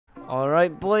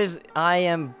Alright, boys, I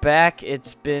am back.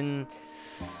 It's been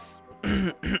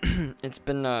it's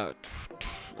been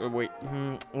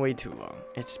way too long.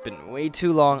 It's been way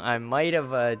too long. I might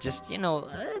have just,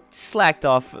 slacked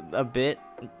off a bit.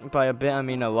 By a bit, I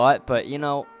mean a lot, but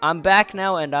I'm back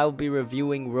now and I'll be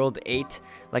reviewing World 8,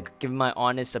 like giving my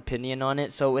honest opinion on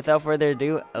it. So without further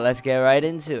ado, let's get right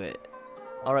into it.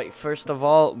 Alright, first of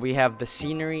all, we have the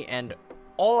scenery, and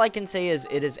all I can say is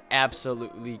it is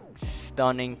absolutely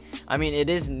stunning. I mean, it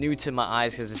is new to my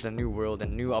eyes because it's a new world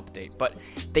and new update, but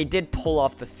they did pull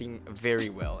off the theme very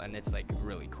well, and it's like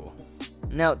really cool.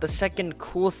 Now, the second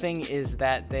cool thing is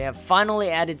that they have finally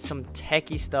added some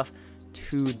techie stuff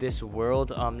to this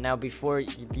world. Now, before,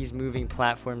 these moving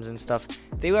platforms and stuff,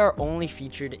 they were only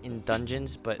featured in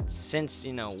dungeons, but since,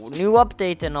 new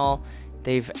update and all,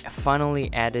 they've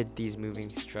finally added these moving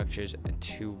structures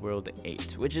to World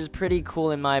 8, which is pretty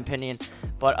cool in my opinion.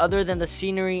 But other than the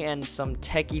scenery and some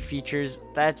techie features,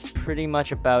 that's pretty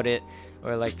much about it,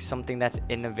 or like something that's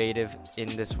innovative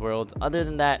in this world. Other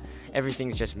than that,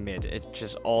 everything's just mid. It's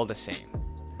just all the same.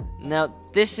 Now,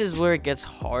 this is where it gets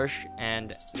harsh,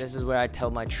 and this is where I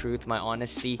tell my truth, my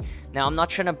honesty. Now, I'm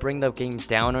not trying to bring the game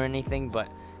down or anything,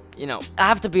 but I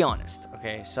have to be honest,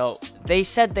 okay? So, they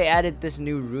said they added this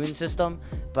new rune system,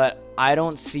 but I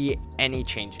don't see any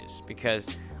changes, because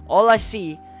all I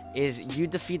see is you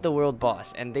defeat the world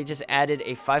boss, and they just added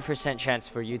a 5% chance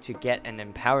for you to get an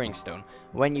empowering stone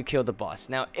when you kill the boss.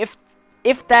 Now, if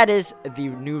that is the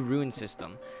new rune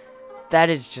system,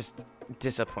 that is just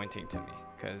disappointing to me,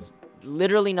 because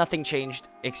literally nothing changed,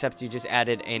 except you just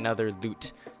added another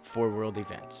loot for world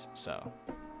events, so.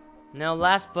 Now,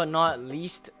 last but not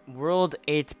least, World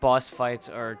 8 boss fights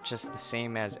are just the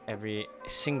same as every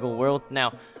single world.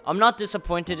 Now, I'm not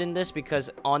disappointed in this because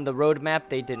on the roadmap,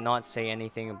 they did not say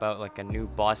anything about like a new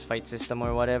boss fight system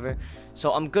or whatever.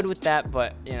 So I'm good with that,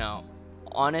 but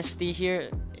honesty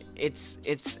here, it's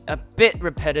a bit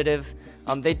repetitive.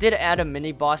 They did add a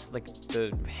mini boss, like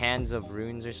the hands of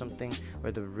runes or something,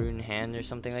 or the rune hand or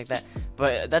something like that.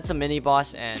 But that's a mini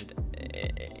boss, and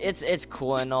it's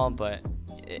cool and all, but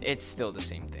it's still the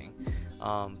same thing.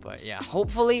 But yeah,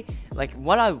 hopefully, like,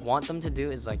 what I want them to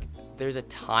do is like there's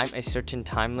a certain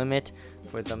time limit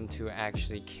for them to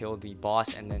actually kill the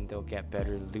boss, and then they'll get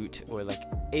better loot, or like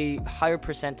a higher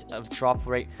percent of drop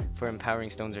rate for empowering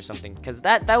stones or something, because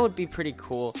that would be pretty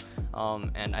cool.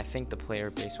 And I think the player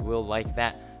base will like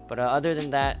that. But other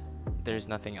than that, there's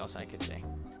nothing else I could say.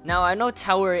 Now, I know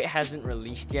Tower 8 hasn't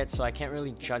released yet, so I can't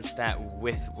really judge that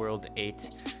with World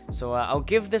 8. So I'll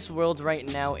give this world right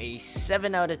now a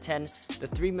 7 out of 10. The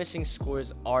 3 missing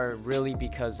scores are really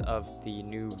because of the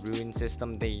new rune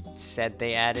system they said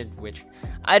they added, which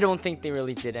I don't think they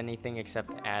really did anything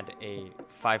except add a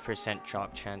 5%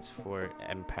 drop chance for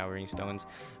empowering stones.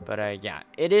 But yeah,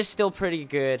 it is still pretty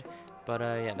good. But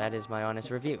yeah, that is my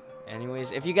honest review.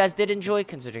 Anyways, if you guys did enjoy,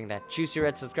 considering that juicy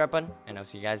red subscribe button, and I'll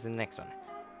see you guys in the next one.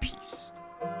 Peace.